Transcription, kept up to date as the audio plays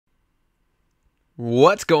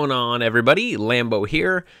What's going on, everybody? Lambo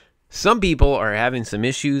here. Some people are having some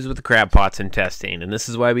issues with the crab pots in testing, and this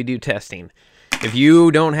is why we do testing. If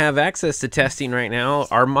you don't have access to testing right now,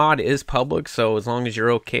 our mod is public, so as long as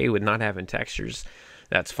you're okay with not having textures,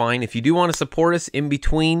 that's fine. If you do want to support us in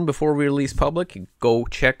between before we release public, go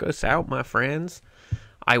check us out, my friends.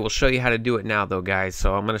 I will show you how to do it now, though, guys.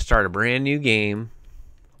 So I'm going to start a brand new game.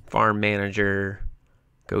 Farm Manager.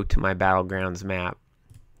 Go to my Battlegrounds map.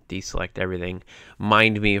 Deselect everything.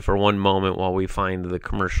 Mind me for one moment while we find the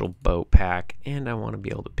commercial boat pack, and I want to be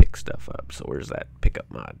able to pick stuff up. So where's that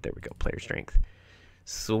pickup mod? There we go. Player strength.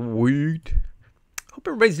 Sweet. Hope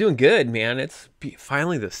everybody's doing good, man. It's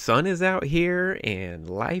finally the sun is out here and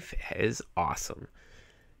life is awesome.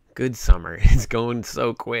 Good summer. It's going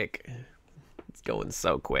so quick. It's going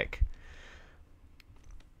so quick.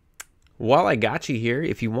 While I got you here,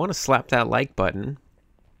 if you want to slap that like button,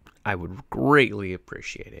 I would greatly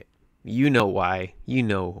appreciate it. You know why. You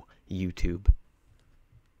know YouTube.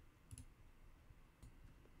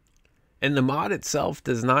 And the mod itself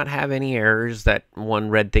does not have any errors. That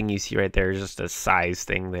one red thing you see right there is just a size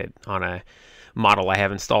thing that on a model I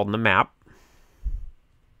have installed in the map.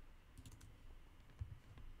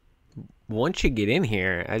 Once you get in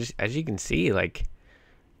here, as you can see, like,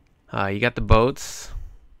 you got the boats.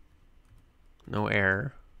 No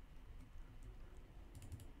error.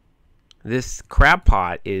 This crab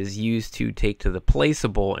pot is used to take to the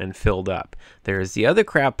placeable and filled up. There is the other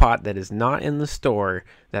crab pot that is not in the store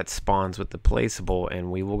that spawns with the placeable,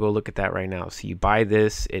 and we will go look at that right now. So you buy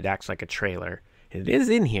this, it acts like a trailer. It is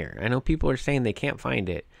in here. I know people are saying they can't find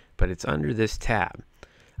it, but it's under this tab.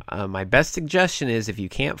 My best suggestion is if you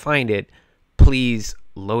can't find it, please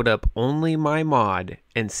load up only my mod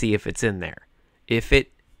and see if it's in there. If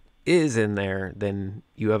it is in there, then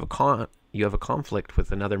you have a conflict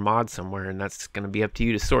with another mod somewhere, and that's going to be up to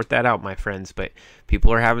you to sort that out, my friends. But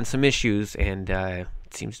people are having some issues, and it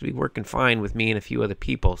seems to be working fine with me and a few other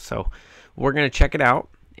people. So we're going to check it out,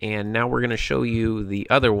 and now we're going to show you the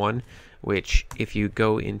other one, which if you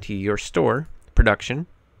go into your store, production,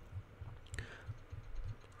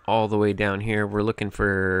 all the way down here, we're looking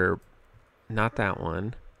for, not that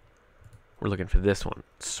one, we're looking for this one,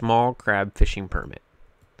 small crab fishing permit.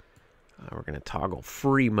 We're going to toggle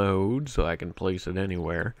free mode so I can place it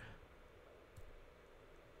anywhere.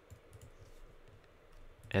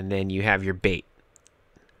 And then you have your bait.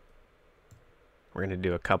 We're going to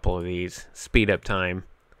do a couple of these. Speed up time.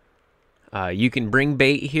 You can bring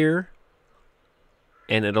bait here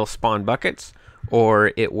and it'll spawn buckets,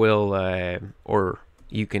 or it will, or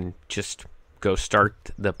you can just go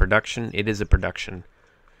start the production. It is a production.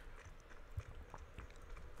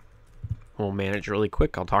 We'll manage really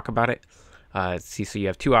quick. I'll talk about it. See, so you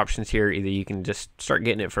have two options here. Either you can just start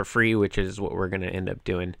getting it for free, which is what we're going to end up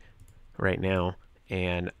doing right now,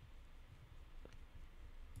 and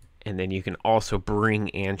then you can also bring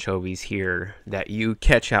anchovies here that you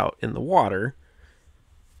catch out in the water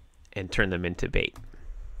and turn them into bait.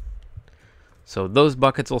 So those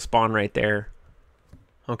buckets will spawn right there.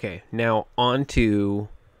 Okay, now on to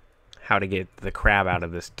how to get the crab out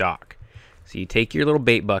of this dock. So you take your little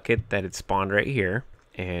bait bucket that had spawned right here,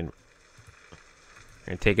 and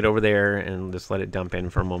take it over there and just let it dump in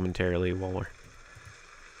for momentarily while we're...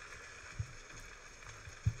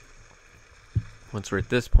 Once we're at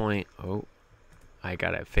this point, oh, I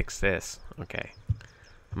gotta fix this. Okay,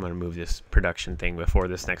 I'm gonna move this production thing before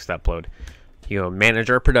this next upload. You manage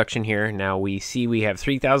our production here. Now we see we have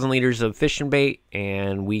 3,000 liters of fishing bait,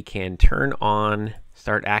 and we can turn on,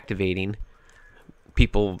 start activating.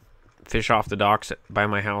 People fish off the docks by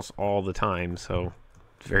my house all the time, so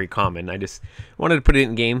it's very common. I just wanted to put it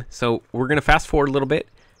in game. So we're going to fast forward a little bit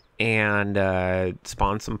and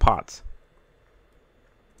spawn some pots.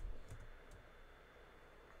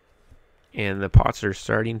 And the pots are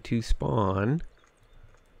starting to spawn.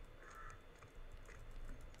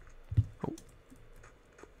 Oh.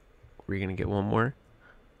 We're going to get one more.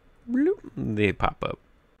 Bloop. They pop up.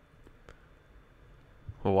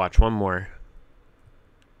 We'll watch one more.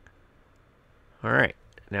 Alright,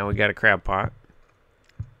 now we got a crab pot.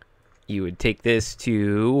 You would take this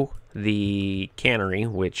to the cannery,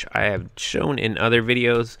 which I have shown in other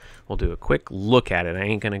videos. We'll do a quick look at it. I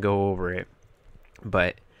ain't going to go over it.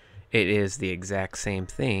 But it is the exact same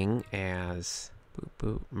thing as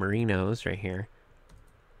Merinos right here.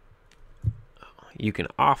 You can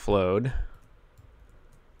offload.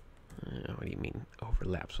 What do you mean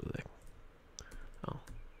overlaps with it? Oh,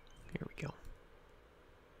 here we go.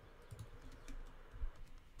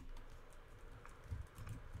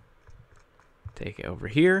 Take it over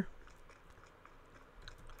here.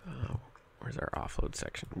 Where's our offload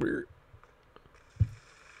section?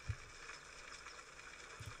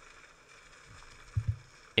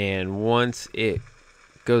 And once it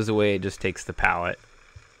goes away, it just takes the pallet.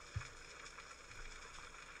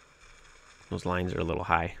 Those lines are a little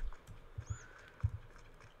high.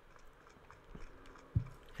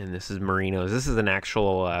 And this is Marino's. This is an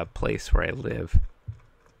actual place where I live.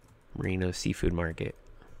 Marino's Seafood Market.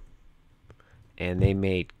 And they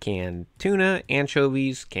made canned tuna,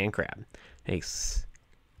 anchovies, canned crab. Takes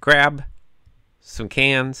crab, some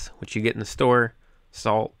cans, which you get in the store,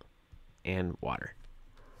 salt, and water.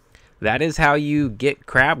 That is how you get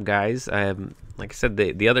crab, guys. Like I said,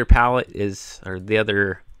 the other pallet is, or the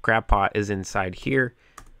other crab pot is inside here.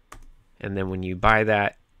 And then when you buy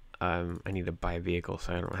that, I need to buy a vehicle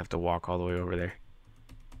so I don't have to walk all the way over there.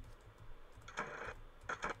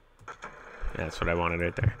 Yeah, that's what I wanted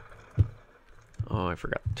right there. Oh, I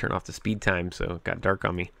forgot to turn off the speed time, so it got dark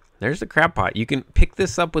on me. There's the crab pot. You can pick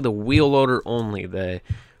this up with a wheel loader only. The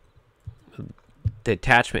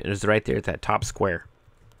attachment is right there at that top square,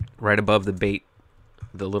 right above the bait,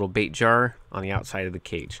 the little bait jar on the outside of the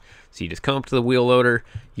cage. So you just come up to the wheel loader.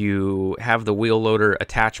 You have the wheel loader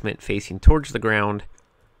attachment facing towards the ground,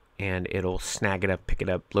 and it'll snag it up, pick it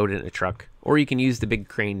up, load it in a truck. Or you can use the big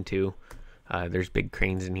crane too. There's big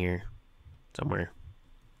cranes in here somewhere.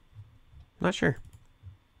 Not sure.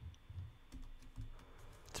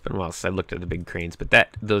 It's been a while since I looked at the big cranes, but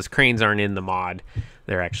those cranes aren't in the mod.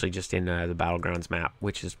 They're actually just in the Battlegrounds map,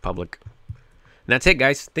 which is public. And that's it,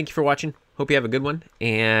 guys. Thank you for watching. Hope you have a good one.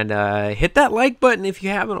 And hit that like button if you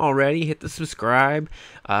haven't already. Hit the subscribe.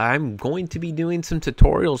 I'm going to be doing some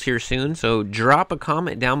tutorials here soon, so drop a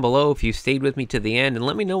comment down below if you stayed with me to the end, and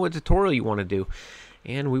let me know what tutorial you want to do.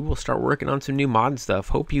 And we will start working on some new mod stuff.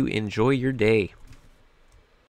 Hope you enjoy your day.